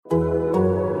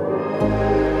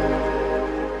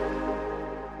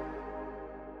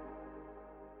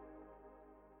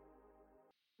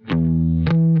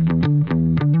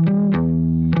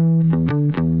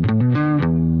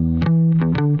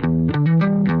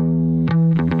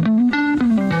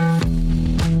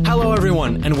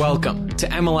everyone, and welcome to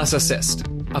MLS Assist,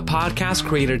 a podcast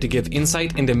created to give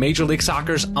insight into Major League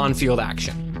Soccer's on-field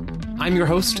action. I'm your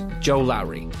host, Joe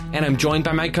Lowry, and I'm joined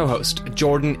by my co-host,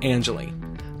 Jordan Angeli.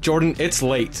 Jordan, it's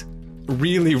late.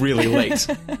 Really, really late.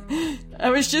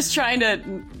 I was just trying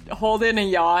to hold in a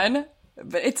yawn,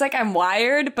 but it's like I'm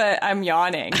wired, but I'm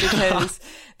yawning because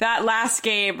that last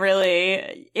game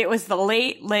really, it was the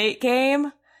late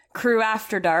game. Crew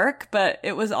after dark, but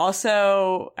it was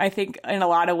also, I think, in a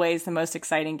lot of ways, the most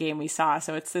exciting game we saw.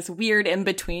 So it's this weird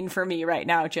in-between for me right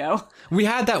now, Joe. We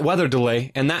had that weather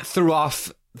delay, and that threw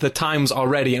off the times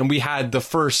already, and we had the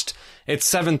first, it's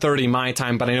 7:30 my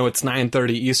time, but I know it's 9:30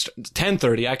 Eastern,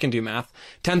 10:30, I can do math,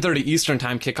 10:30 Eastern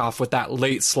time kickoff with that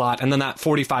late slot, and then that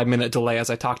 45-minute delay, as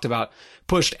I talked about,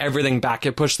 pushed everything back.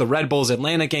 It pushed the Red Bulls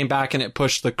Atlanta game back, and it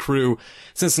pushed the Crew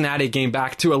Cincinnati game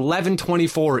back to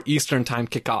 11:24 Eastern time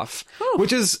kickoff,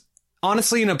 which is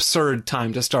honestly an absurd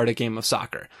time to start a game of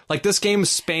soccer. Like, this game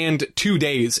spanned 2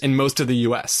 days in most of the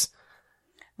U.S.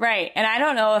 Right, and I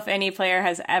don't know if any player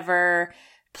has ever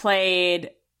played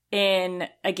in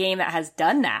a game that has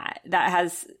done that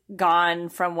has gone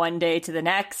from one day to the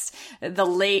next. The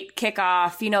late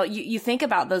kickoff, you think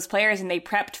about those players and they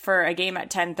prepped for a game at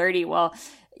 10:30. Well,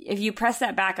 if you press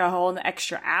that back a whole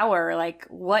extra hour, like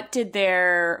what did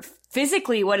their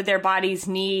bodies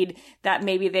need that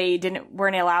maybe they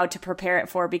weren't allowed to prepare it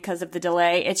for because of the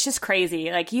delay? It's just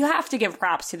crazy. Like, you have to give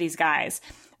props to these guys.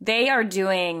 They are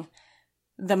doing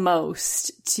the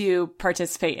most to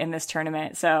participate in this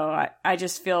tournament. So I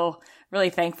just feel really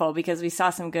thankful because we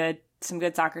saw some good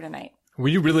soccer tonight.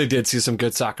 We really did see some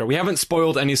good soccer. We haven't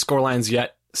spoiled any scorelines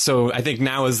yet. So I think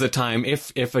now is the time.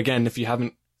 If you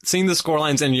haven't seen the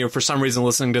scorelines and you're for some reason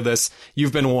listening to this,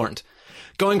 you've been warned.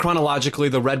 Going chronologically,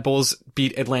 the Red Bulls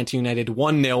beat Atlanta United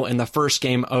 1-0 in the first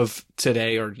game of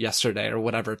today or yesterday or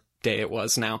whatever day it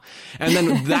was now. And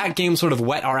then that game sort of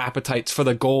whet our appetites for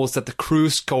the goals that the Crew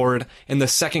scored in the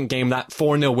second game, that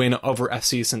 4-0 win over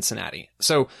FC Cincinnati.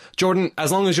 So, Jordan,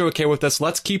 as long as you're okay with this,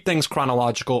 let's keep things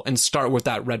chronological and start with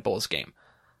that Red Bulls game.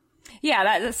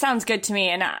 Yeah, that sounds good to me.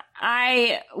 And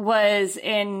I was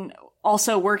in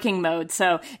also working mode.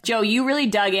 So, Joe, you really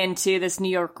dug into this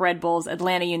New York Red Bulls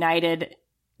Atlanta United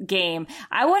game.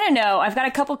 I want to know, I've got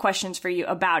a couple questions for you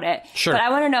about it. Sure. But I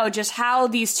want to know just how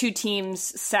these two teams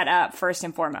set up first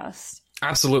and foremost.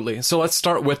 Absolutely. So let's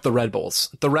start with the Red Bulls.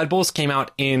 The Red Bulls came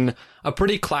out in a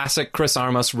pretty classic Chris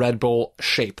Armas Red Bull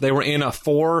shape. They were in a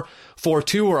 4-4-2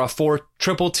 or a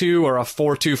 4-2-2 or a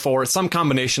 4-2-4. Some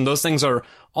combination. Those things are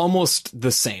almost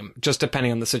the same, just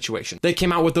depending on the situation. They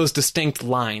came out with those distinct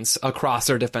lines across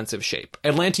their defensive shape.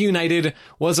 Atlanta United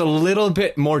was a little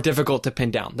bit more difficult to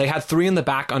pin down. They had three in the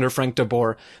back under Frank de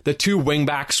Boer. The two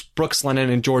wingbacks, Brooks Lennon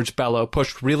and George Bello,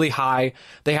 pushed really high.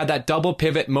 They had that double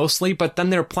pivot mostly, but then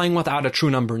they're playing without a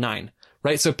true number 9.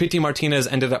 Right? So Pity Martinez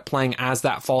ended up playing as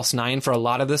that false 9 for a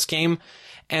lot of this game.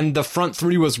 And the front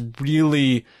three was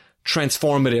really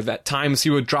transformative. At times he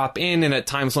would drop in, and at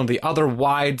times one of the other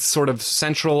wide sort of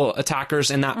central attackers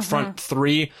in that front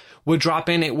three would drop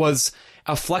in. It was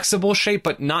a flexible shape,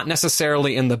 but not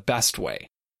necessarily in the best way.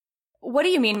 What do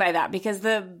you mean by that? Because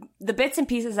the bits and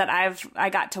pieces that I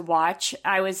got to watch,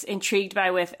 I was intrigued by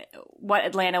with what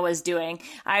Atlanta was doing.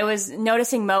 I was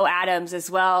noticing Mo Adams as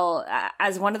well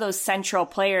as one of those central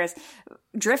players.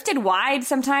 Drifted wide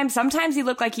sometimes. Sometimes he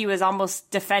looked like he was almost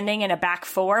defending in a back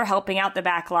four, helping out the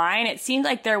back line. It seemed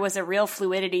like there was a real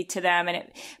fluidity to them. And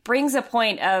it brings a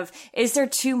point of, is there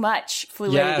too much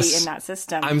fluidity in that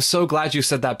system? I'm so glad you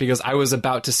said that because I was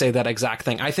about to say that exact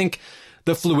thing. I think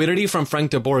the fluidity from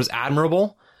Frank de Boer is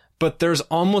admirable, but there's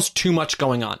almost too much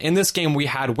going on. In this game, we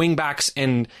had wingbacks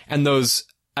and those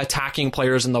attacking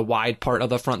players in the wide part of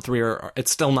the front three.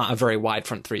 It's still not a very wide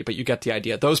front three, but you get the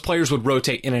idea. Those players would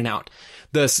rotate in and out.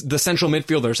 The central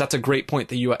midfielders, that's a great point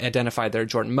that you identified there,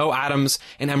 Jordan. Mo Adams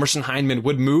and Emerson Hyndman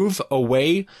would move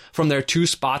away from their two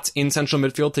spots in central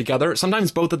midfield together,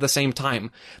 sometimes both at the same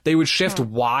time. They would shift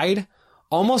wide,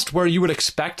 almost where you would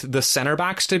expect the center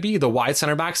backs to be, the wide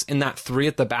center backs in that three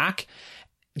at the back,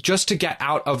 just to get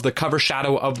out of the cover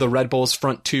shadow of the Red Bulls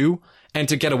front two and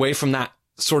to get away from that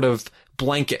sort of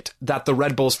blanket that the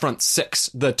Red Bulls front six,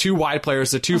 the two wide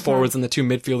players, the two forwards and the two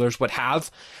midfielders would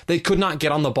have. They could not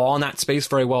get on the ball in that space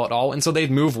very well at all, and so they'd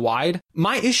move wide.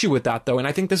 My issue with that, though, and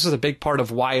I think this is a big part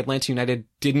of why Atlanta United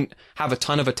didn't have a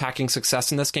ton of attacking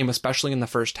success in this game, especially in the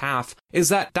first half, is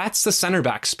that that's the center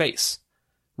back space.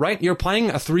 Right? You're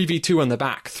playing a 3v2 in the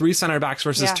back, 3 center backs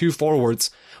versus 2 forwards.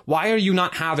 Why are you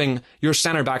not having your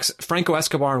center backs, Franco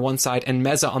Escobar on one side and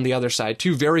Meza on the other side,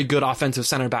 2 very good offensive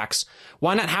center backs?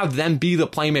 Why not have them be the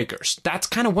playmakers? That's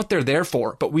kind of what they're there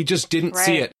for, but we just didn't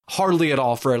see it hardly at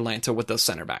all for Atlanta with those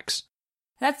center backs.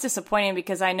 That's disappointing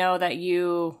because I know that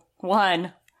you,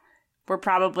 one, were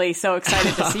probably so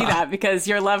excited to see that because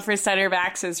your love for center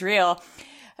backs is real.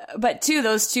 But two,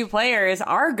 those two players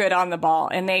are good on the ball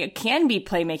and they can be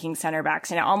playmaking center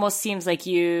backs. And it almost seems like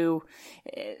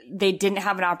they didn't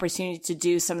have an opportunity to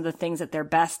do some of the things that they're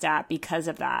best at because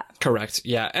of that. Correct.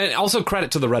 Yeah. And also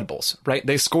credit to the Red Bulls, right?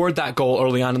 They scored that goal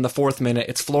early on in the 4th minute.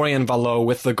 It's Florian Valot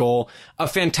with the goal. A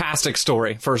fantastic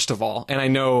story, first of all. And I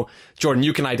know, Jordan,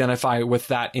 you can identify with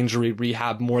that injury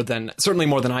rehab certainly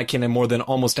more than I can and more than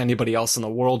almost anybody else in the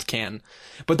world can.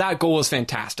 But that goal is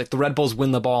fantastic. The Red Bulls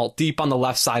win the ball deep on the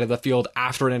left side of the field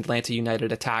after an Atlanta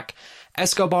United attack.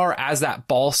 Escobar, as that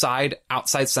ball side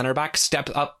outside center back,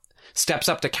 steps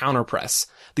up to counter press.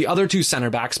 The other two center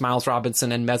backs, Miles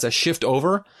Robinson and Meza, shift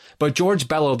over, but George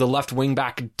Bello, the left wing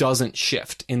back, doesn't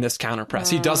shift in this counter press.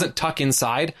 He doesn't tuck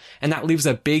inside, and that leaves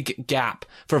a big gap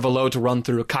for Valot to run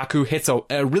through. Kaku hits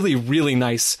a really, really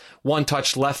nice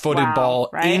one-touch left-footed ball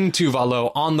into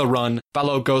Valot on the run.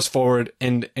 Valot goes forward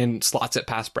and slots it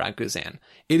past Brad Guzan.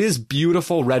 It is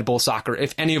beautiful Red Bull soccer.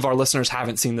 If any of our listeners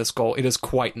haven't seen this goal, it is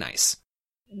quite nice.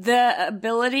 The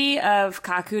ability of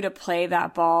Kaku to play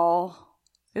that ball,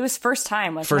 it was first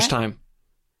time, wasn't it? First time.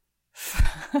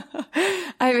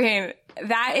 I mean,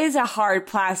 that is a hard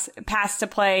pass to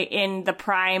play in the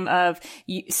prime of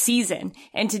season.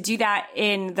 And to do that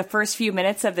in the first few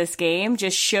minutes of this game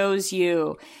just shows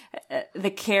you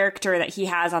the character that he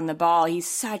has on the ball. He's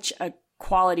such a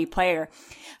quality player.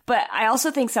 But I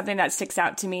also think something that sticks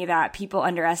out to me that people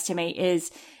underestimate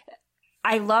is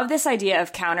I love this idea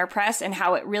of counter press and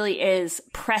how it really is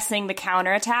pressing the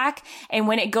counterattack. And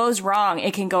when it goes wrong,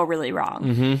 it can go really wrong.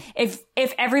 Mm-hmm.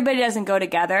 If everybody doesn't go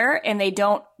together and they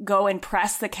don't go and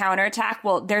press the counterattack,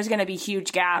 well, there's going to be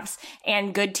huge gaps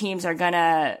and good teams are going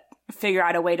to figure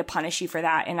out a way to punish you for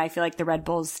that. And I feel like the Red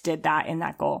Bulls did that in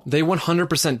that goal. They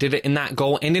 100% did it in that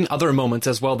goal and in other moments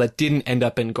as well that didn't end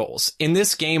up in goals. In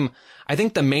this game, I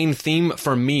think the main theme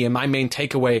for me and my main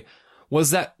takeaway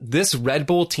was that this Red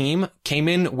Bull team came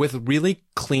in with really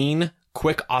clean,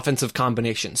 quick offensive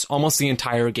combinations almost the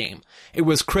entire game. It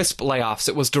was crisp layoffs,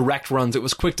 it was direct runs, it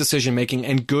was quick decision making,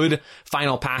 and good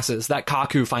final passes. That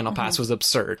Kaku final pass was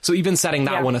absurd. So even setting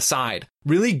that one aside,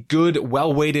 really good,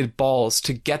 well-weighted balls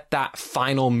to get that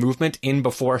final movement in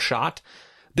before a shot.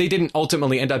 They didn't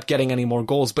ultimately end up getting any more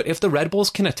goals, but if the Red Bulls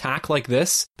can attack like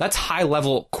this, that's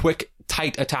high-level, quick,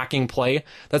 tight attacking play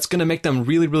that's going to make them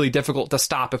really, really difficult to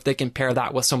stop if they can pair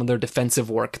that with some of their defensive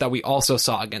work that we also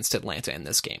saw against Atlanta in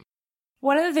this game.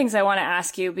 One of the things I want to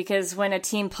ask you, because when a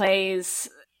team plays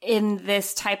in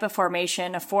this type of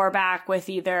formation, a 4-back with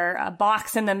either a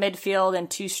box in the midfield and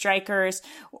 2 strikers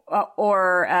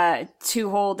or 2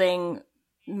 holding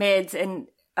mids and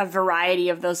a variety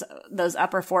of those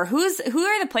upper 4, who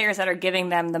are the players that are giving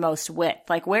them the most width?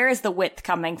 Like, where is the width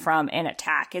coming from in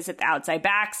attack? Is it the outside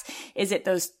backs? Is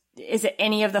it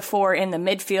any of the 4 in the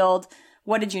midfield?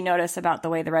 What did you notice about the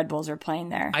way the Red Bulls are playing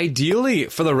there? Ideally,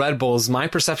 for the Red Bulls, my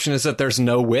perception is that there's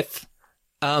no width.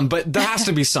 But there has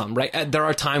to be some, right? There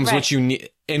are times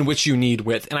in which you need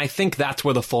width. And I think that's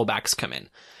where the fullbacks come in.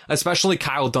 Especially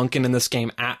Kyle Duncan in this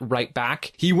game at right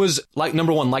back. He was,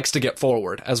 number one, likes to get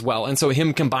forward as well. And so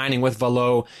him combining with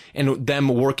Valot and them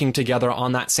working together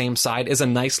on that same side is a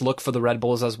nice look for the Red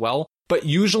Bulls as well. But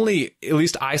usually, at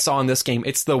least I saw in this game,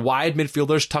 it's the wide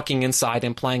midfielders tucking inside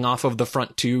and playing off of the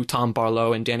front 2, Tom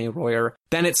Barlow and Danny Royer.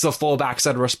 Then it's the fullbacks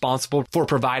that are responsible for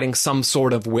providing some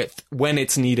sort of width when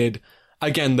it's needed.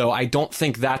 Again, though, I don't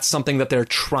think that's something that they're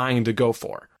trying to go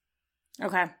for.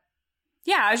 Okay.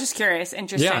 Yeah, I was just curious.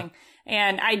 Interesting. Yeah.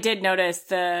 And I did notice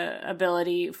the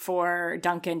ability for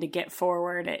Duncan to get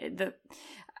forward.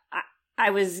 I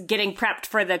was getting prepped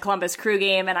for the Columbus Crew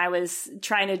game and I was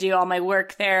trying to do all my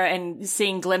work there and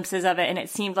seeing glimpses of it. And it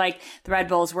seemed like the Red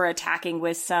Bulls were attacking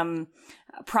with some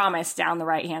promise down the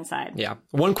right-hand side. Yeah.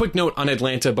 One quick note on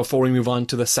Atlanta before we move on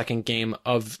to the second game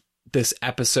of this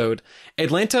episode.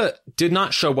 Atlanta did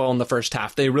not show well in the first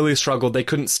half. They really struggled. They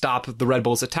couldn't stop the Red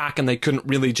Bulls' attack and they couldn't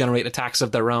really generate attacks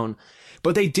of their own.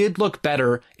 But they did look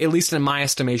better, at least in my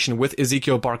estimation, with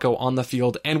Ezequiel Barco on the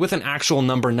field and with an actual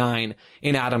number 9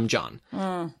 in Adam John.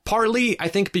 Partly, I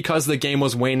think, because the game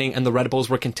was waning and the Red Bulls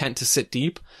were content to sit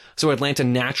deep, so Atlanta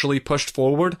naturally pushed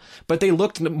forward, but they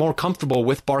looked more comfortable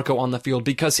with Barco on the field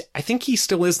because I think he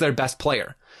still is their best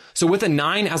player. So with a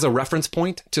 9 as a reference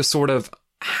point to sort of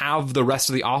have the rest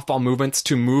of the off-ball movements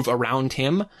to move around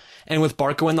him, and with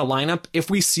Barco in the lineup, if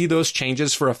we see those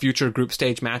changes for a future group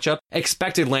stage matchup,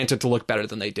 expect Atlanta to look better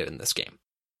than they did in this game.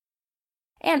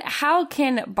 And how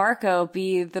can Barco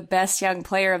be the best young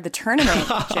player of the tournament,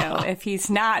 Joe, if he's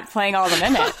not playing all the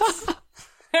minutes?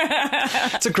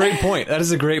 That's a great point. That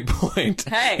is a great point.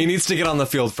 Hey. He needs to get on the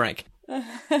field, Frank.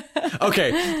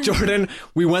 Okay, Jordan,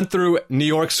 we went through New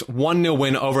York's 1-0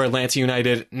 win over Atlanta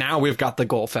United. Now we've got the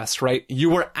goal fest, right? You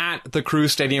were at the Crew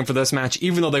Stadium for this match,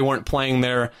 even though they weren't playing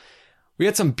there. We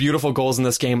had some beautiful goals in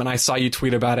this game, and I saw you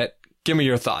tweet about it. Give me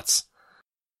your thoughts.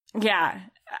 Yeah,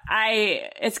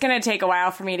 it's going to take a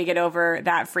while for me to get over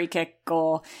that free kick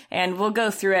goal, and we'll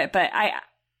go through it. But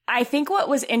I think what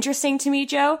was interesting to me,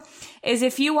 Joe, is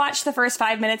if you watched the first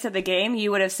 5 minutes of the game,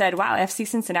 you would have said, wow, FC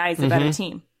Cincinnati is the better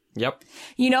team. Yep.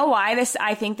 You know why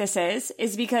I think this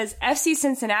is because FC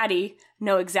Cincinnati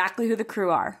know exactly who the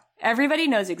Crew are. Everybody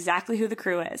knows exactly who the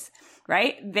Crew is,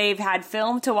 right? They've had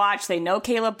film to watch. They know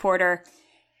Caleb Porter.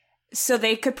 So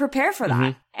they could prepare for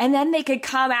that. And then they could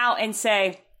come out and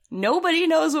say, nobody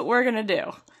knows what we're going to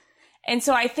do. And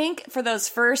so I think for those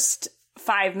first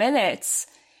 5 minutes,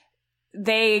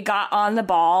 they got on the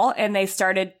ball and they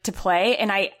started to play.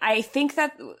 And I think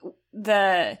that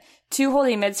the two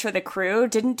holding mids for the Crew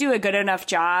didn't do a good enough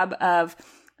job of,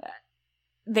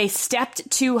 they stepped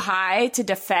too high to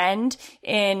defend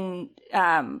in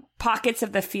pockets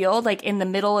of the field, like in the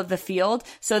middle of the field.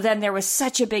 So then there was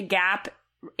such a big gap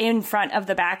in front of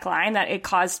the back line that it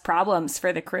caused problems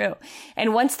for the Crew.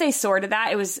 And once they sorted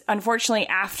that, it was unfortunately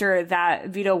after that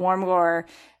Vito Wormgor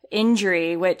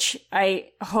injury, which I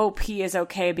hope he is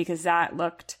okay because that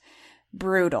looked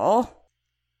brutal.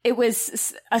 It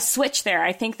was a switch there.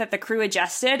 I think that the Crew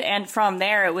adjusted, and from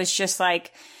there it was just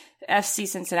like FC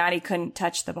Cincinnati couldn't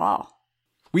touch the ball.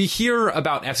 We hear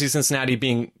about FC Cincinnati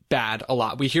being bad a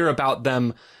lot. We hear about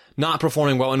them not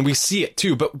performing well, and we see it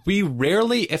too, but we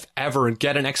rarely, if ever,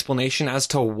 get an explanation as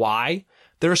to why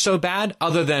they're so bad,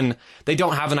 other than they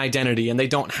don't have an identity and they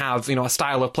don't have, a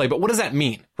style of play. But what does that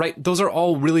mean, right? Those are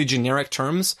all really generic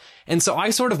terms. And so I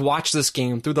sort of watch this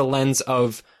game through the lens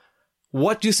of,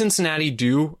 what do Cincinnati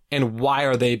do and why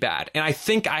are they bad? And I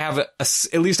think I have at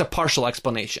least a partial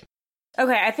explanation.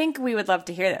 Okay, I think we would love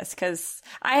to hear this because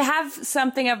I have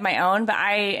something of my own, but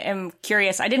I am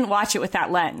curious. I didn't watch it with that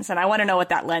lens, and I want to know what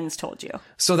that lens told you.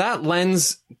 So that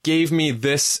lens gave me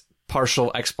this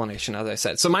partial explanation, as I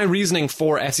said. So my reasoning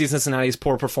for FC Cincinnati's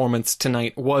poor performance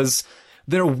tonight was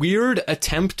their weird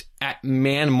attempt at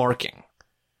man marking,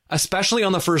 especially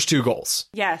on the first two goals.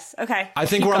 Yes. Okay. I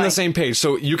think we're on the same page,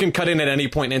 so you can cut in at any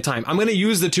point in time. I'm going to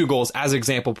use the two goals as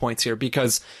example points here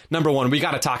because, number one, we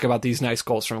got to talk about these nice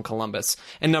goals from Columbus.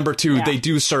 And number two, they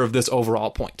do serve this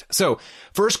overall point. So,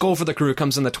 first goal for the Crew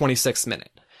comes in the 26th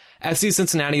minute. FC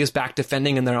Cincinnati is back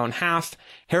defending in their own half.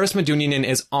 Haris Medunjanin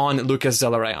is on Lucas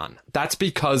Zelarayan. That's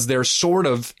because they're sort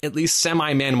of, at least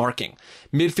semi-man marking.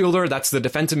 Midfielder, that's the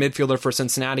defensive midfielder for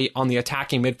Cincinnati, on the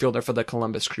attacking midfielder for the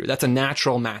Columbus Crew. That's a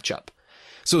natural matchup.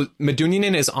 So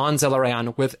Medunjanin is on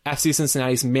Zelarayan with FC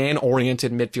Cincinnati's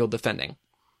man-oriented midfield defending.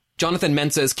 Jonathan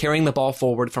Mensah is carrying the ball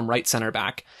forward from right center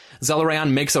back.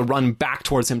 Zelarayan makes a run back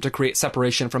towards him to create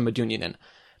separation from Medunjanin.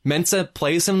 Mensah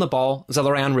plays him the ball,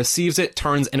 Zelarayan receives it,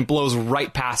 turns, and blows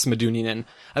right past Medunjanin.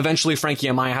 Eventually, Frankie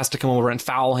Amaya has to come over and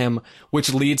foul him,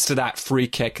 which leads to that free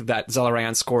kick that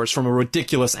Zelarayan scores from a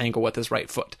ridiculous angle with his right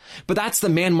foot. But that's the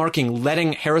man marking,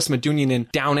 letting Haris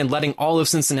Medunjanin down and letting all of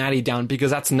Cincinnati down,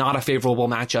 because that's not a favorable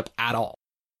matchup at all.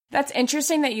 That's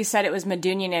interesting that you said it was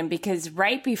Medunjanin, because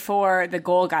right before the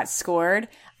goal got scored,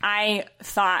 I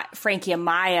thought Frankie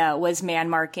Amaya was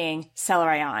man marking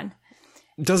Zelarayan.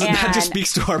 That just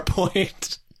speaks to our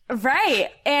point? Right.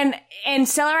 And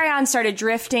Zelarayan started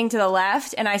drifting to the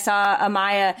left, and I saw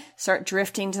Amaya start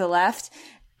drifting to the left,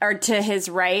 or to his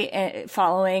right,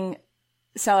 following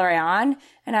Zelarayan.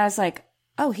 And I was like,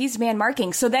 oh, he's man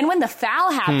marking. So then when the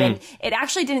foul happened, it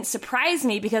actually didn't surprise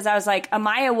me, because I was like,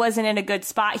 Amaya wasn't in a good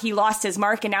spot. He lost his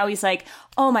mark, and now he's like,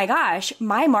 oh my gosh,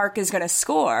 my mark is going to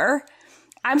score.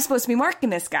 I'm supposed to be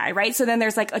marking this guy, right? So then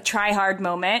there's like a try hard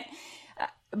moment.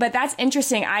 But that's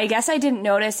interesting. I guess I didn't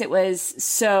notice it was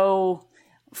so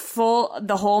full,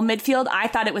 the whole midfield. I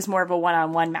thought it was more of a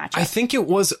one-on-one matchup. I think it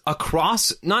was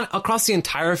not across the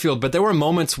entire field, but there were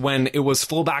moments when it was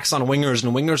fullbacks on wingers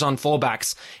and wingers on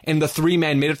fullbacks in the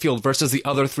three-man midfield versus the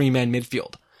other three-man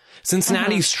midfield.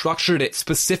 Cincinnati structured it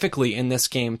specifically in this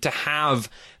game to have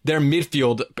their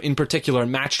midfield in particular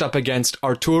matched up against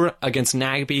Artur, against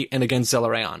Nagbe, and against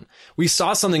Zelarayan. We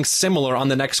saw something similar on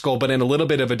the next goal, but in a little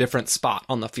bit of a different spot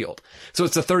on the field. So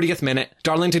it's the 30th minute.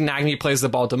 Darlington Nagbe plays the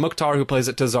ball to Mukhtar, who plays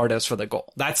it to Zardes for the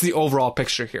goal. That's the overall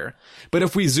picture here. But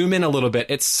if we zoom in a little bit,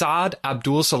 it's Saad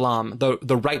Abdul Salam,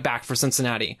 the right back for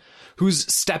Cincinnati,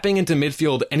 who's stepping into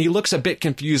midfield, and he looks a bit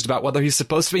confused about whether he's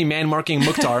supposed to be man-marking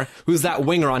Mukhtar, who's that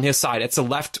winger on his side. It's a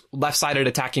left-sided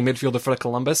attacking midfielder for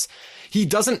Columbus. He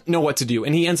doesn't doesn't know what to do,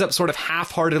 and he ends up sort of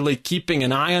half-heartedly keeping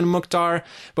an eye on Mukhtar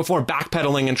before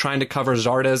backpedaling and trying to cover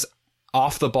Zardes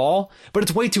off the ball, but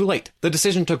it's way too late. The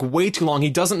decision took way too long. He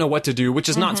doesn't know what to do, which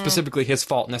is not specifically his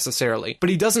fault necessarily, but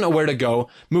he doesn't know where to go.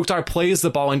 Mukhtar plays the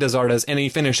ball into Zardes and he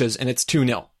finishes, and it's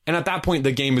 2-0. And at that point,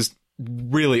 the game is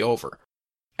really over.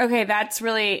 Okay, that's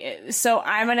really, so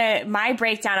my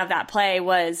breakdown of that play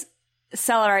was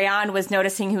Celarayán was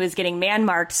noticing who was getting man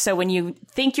marked. So when you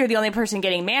think you're the only person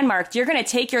getting man marked, you're going to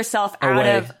take yourself out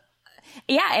of,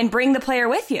 and bring the player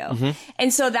with you.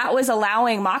 And so that was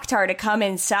allowing Mukhtar to come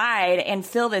inside and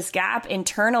fill this gap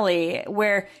internally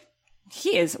where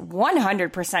he is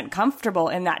 100% comfortable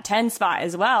in that 10 spot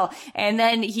as well. And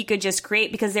then he could just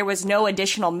create, because there was no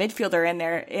additional midfielder in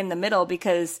there in the middle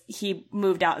because he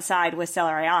moved outside with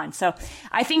Celarayán. So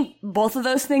I think both of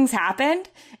those things happened.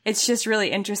 It's just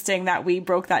really interesting that we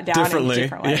broke that down differently. In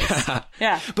different ways.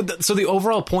 Yeah. But so the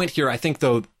overall point here, I think,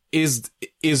 though, is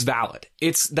valid.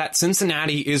 It's that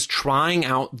Cincinnati is trying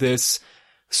out this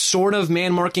sort of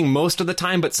man marking most of the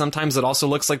time, but sometimes it also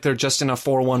looks like they're just in a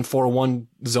 4-1-4-1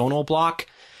 zonal block,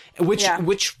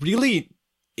 which really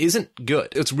isn't good.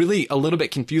 It's really a little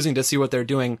bit confusing to see what they're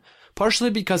doing,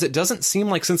 partially because it doesn't seem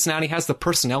like Cincinnati has the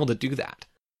personnel to do that.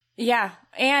 Yeah.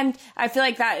 And I feel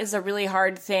like that is a really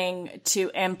hard thing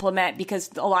to implement because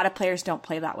a lot of players don't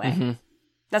play that way.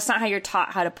 That's not how you're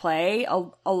taught how to play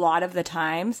a lot of the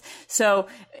times. So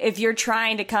if you're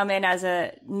trying to come in as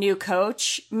a new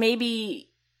coach, maybe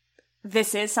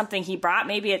this is something he brought.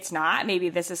 Maybe it's not. Maybe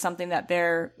this is something that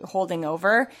they're holding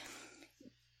over.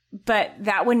 But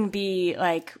that wouldn't be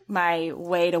like my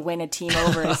way to win a team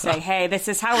over and say, hey, this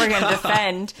is how we're going to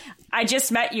defend. I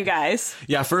just met you guys.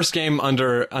 Yeah, first game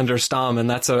under Stam, and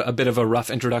that's a bit of a rough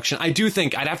introduction. I do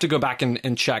think I'd have to go back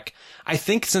and check. I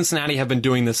think Cincinnati have been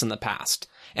doing this in the past,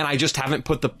 and I just haven't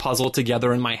put the puzzle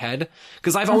together in my head,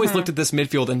 because I've always looked at this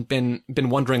midfield and been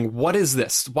wondering, what is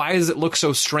this? Why does it look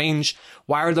so strange?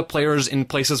 Why are the players in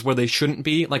places where they shouldn't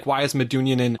be? Like, why is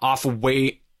Medunjanin off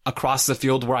way across the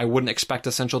field where I wouldn't expect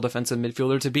a central defensive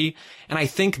midfielder to be? And I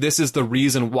think this is the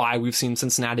reason why we've seen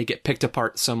Cincinnati get picked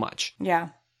apart so much. Yeah.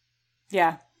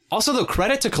 Also, though,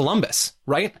 credit to Columbus,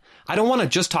 right? I don't want to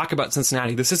just talk about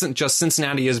Cincinnati. This isn't just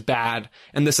Cincinnati is bad,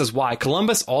 and this is why.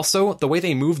 Columbus also, the way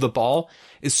they move the ball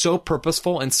is so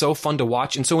purposeful and so fun to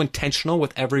watch and so intentional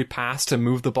with every pass to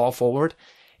move the ball forward.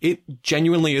 It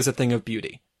genuinely is a thing of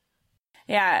beauty.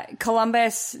 Yeah,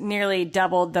 Columbus nearly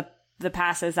doubled the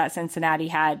passes that Cincinnati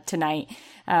had tonight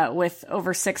with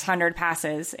over 600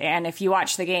 passes. And if you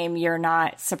watch the game, you're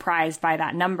not surprised by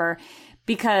that number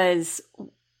because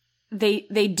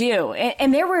they do.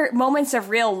 And there were moments of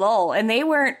real lull, and they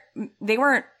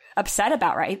weren't upset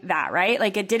about that, right?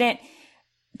 Like, it didn't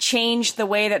change the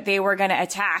way that they were going to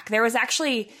attack. There was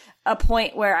actually a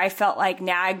point where I felt like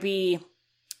Nagbe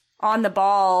on the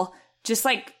ball just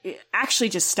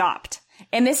stopped.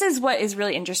 And this is what is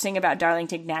really interesting about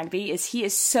Darlington Nagbe is he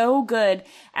is so good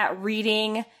at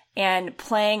reading and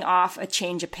playing off a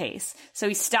change of pace. So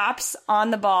he stops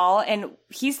on the ball, and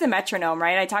he's the metronome,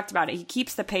 right? I talked about it. He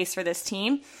keeps the pace for this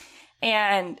team.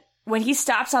 And when he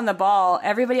stops on the ball,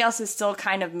 everybody else is still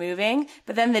kind of moving,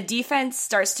 but then the defense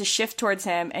starts to shift towards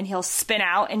him, and he'll spin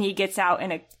out, and he gets out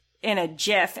in a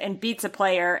jiff and beats a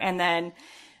player, and then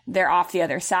they're off the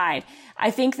other side.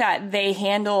 I think that they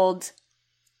handled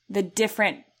the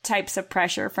different types of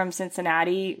pressure from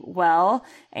Cincinnati well,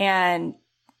 and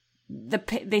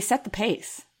they set the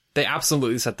pace. They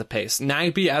absolutely set the pace.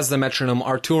 Nagbe as the metronome,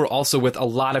 Artur also with a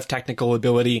lot of technical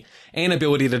ability and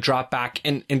ability to drop back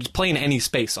and play in any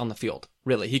space on the field,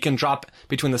 really. He can drop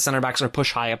between the center backs or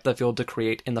push high up the field to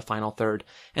create in the final third.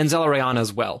 And Celarayán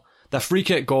as well. The free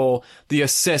kick goal, the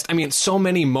assist, I mean, so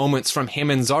many moments from him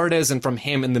and Zardes and from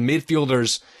him and the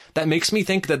midfielders that makes me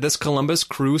think that this Columbus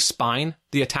Crew spine,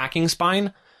 the attacking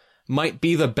spine, might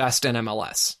be the best in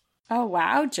MLS. Oh,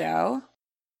 wow, Joe.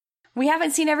 We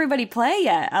haven't seen everybody play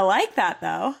yet. I like that,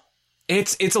 though.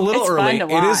 It's a little early. Fun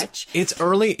to watch. It's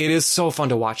early. It is so fun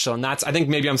to watch, though. And I think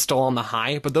maybe I'm still on the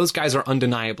high, but those guys are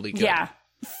undeniably good. Yeah.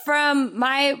 From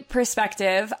my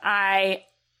perspective, I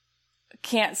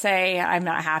can't say I'm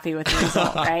not happy with the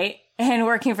result, right? And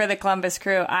working for the Columbus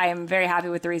Crew, I am very happy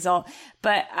with the result.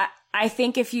 But I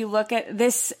think if you look at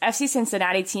this, FC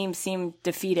Cincinnati team seemed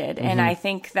defeated. Mm-hmm. And I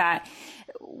think that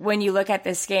when you look at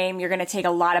this game, you're going to take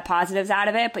a lot of positives out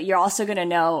of it, but you're also going to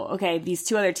know, okay, these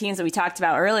two other teams that we talked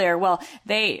about earlier, well,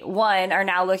 they, one, are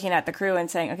now looking at the Crew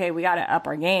and saying, okay, we got to up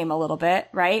our game a little bit,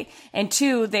 right? And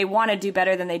two, they want to do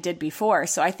better than they did before.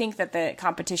 So I think that the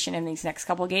competition in these next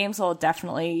couple games will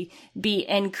definitely be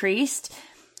increased,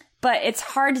 but it's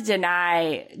hard to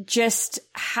deny just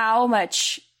how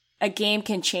much a game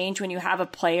can change when you have a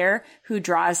player who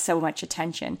draws so much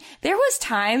attention. There was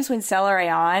times when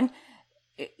Celerayán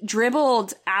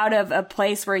dribbled out of a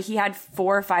place where he had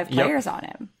 4 or 5 players on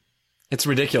him. It's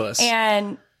ridiculous.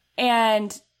 And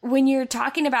when you're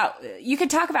talking about, you could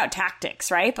talk about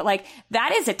tactics, right? But like,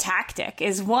 that is a tactic,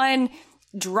 is one,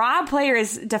 draw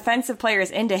players, defensive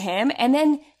players into him, and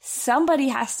then somebody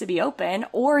has to be open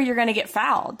or you're going to get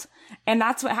fouled. And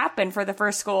that's what happened for the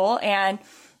first goal. And,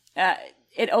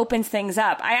 it opens things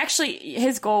up.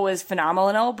 His goal was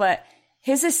phenomenal, but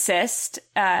his assist,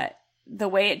 the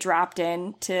way it dropped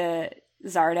in to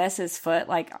Zardes' foot,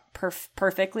 like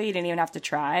perfectly, he didn't even have to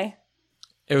try.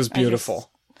 It was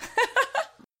beautiful.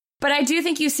 But I do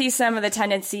think you see some of the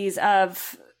tendencies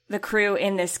of the Crew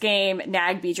in this game.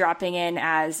 Nagbe dropping in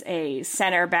as a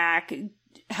center back,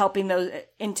 helping those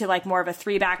into like more of a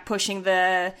 3-back, pushing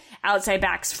the outside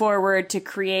backs forward to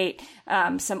create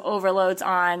some overloads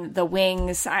on the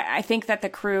wings. I think that the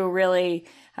Crew really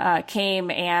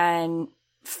came and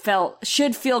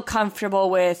should feel comfortable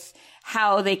with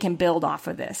how they can build off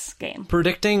of this game.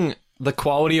 Predicting the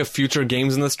quality of future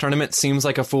games in this tournament seems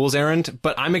like a fool's errand,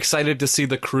 but I'm excited to see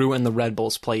the Crew and the Red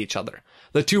Bulls play each other.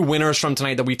 The two winners from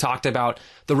tonight that we talked about,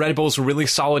 the Red Bulls were really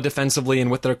solid defensively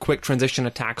and with their quick transition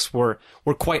attacks were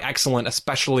quite excellent,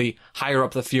 especially higher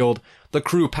up the field. The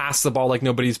Crew passed the ball like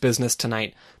nobody's business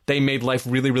tonight. They made life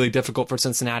really, really difficult for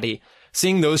Cincinnati.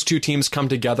 Seeing those two teams come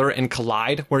together and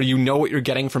collide, where you know what you're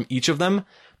getting from each of them,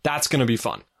 that's going to be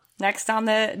fun. Next on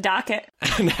the docket.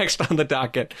 Next on the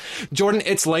docket. Jordan,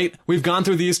 it's late. We've gone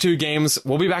through these 2 games.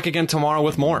 We'll be back again tomorrow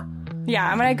with more. Yeah,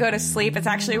 I'm going to go to sleep. We're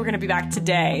going to be back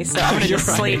today, so I'm going to just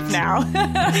sleep now.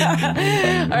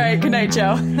 All right, good night,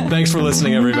 Joe. Thanks for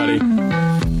listening, everybody.